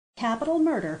capital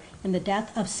murder in the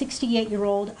death of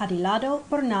 68-year-old Adilado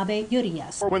Bernabe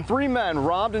Urias. When three men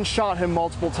robbed and shot him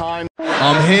multiple times.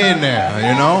 I'm here now,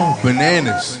 you know,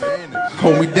 bananas.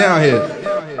 Hold me down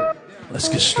here. Let's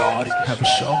get started, have a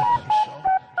show.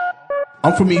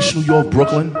 I'm from East New York,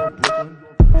 Brooklyn.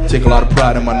 Take a lot of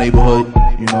pride in my neighborhood,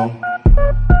 you know.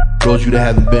 Those of you that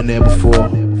haven't been there before,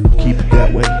 keep it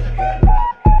that way.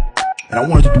 And I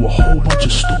wanted to do a whole bunch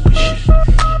of stupid shit.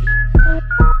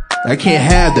 I can't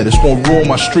have that, it's gonna ruin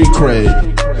my street cred.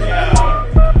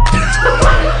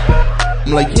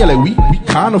 I'm like, yeah, like we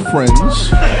kind of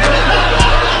friends.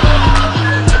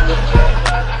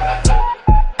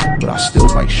 But I still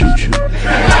might shoot you.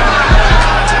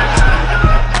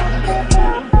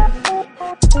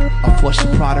 I flushed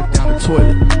the product down the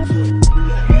toilet.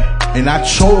 And I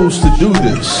chose to do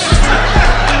this.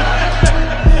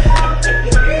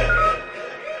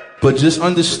 But just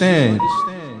understand,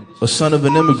 a son of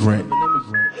an immigrant,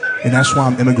 and that's why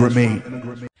I'm immigrant made.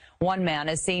 One man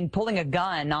is seen pulling a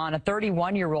gun on a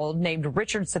 31-year-old named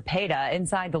Richard Cepeda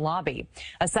inside the lobby.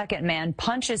 A second man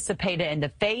punches Cepeda in the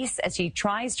face as he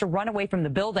tries to run away from the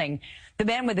building. The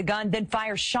man with the gun then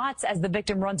fires shots as the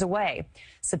victim runs away.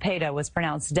 Cepeda was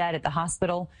pronounced dead at the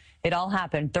hospital. It all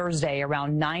happened Thursday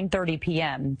around 9:30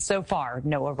 p.m. So far,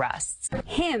 no arrests.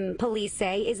 Him, police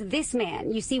say, is this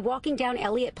man you see walking down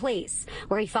Elliott Place,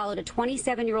 where he followed a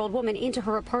 27-year-old woman into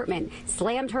her apartment,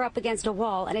 slammed her up against a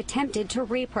wall, and attempted to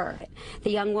rape her. The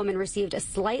young woman received a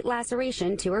slight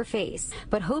laceration to her face,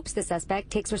 but hopes the suspect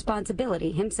takes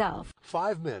responsibility himself.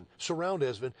 5 men surround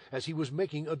Esvin as he was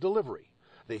making a delivery.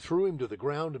 They threw him to the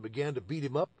ground and began to beat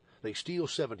him up. They steal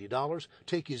 $70,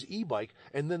 take his e-bike,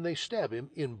 and then they stab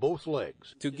him in both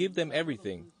legs. To give them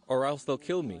everything, or else they'll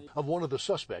kill me. Of one of the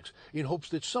suspects in hopes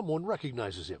that someone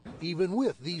recognizes him. Even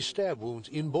with these stab wounds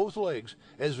in both legs,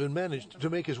 Esvin managed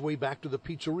to make his way back to the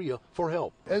pizzeria for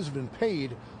help. Esvin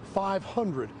paid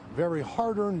 $500 very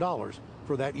hard-earned dollars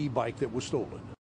for that e-bike that was stolen.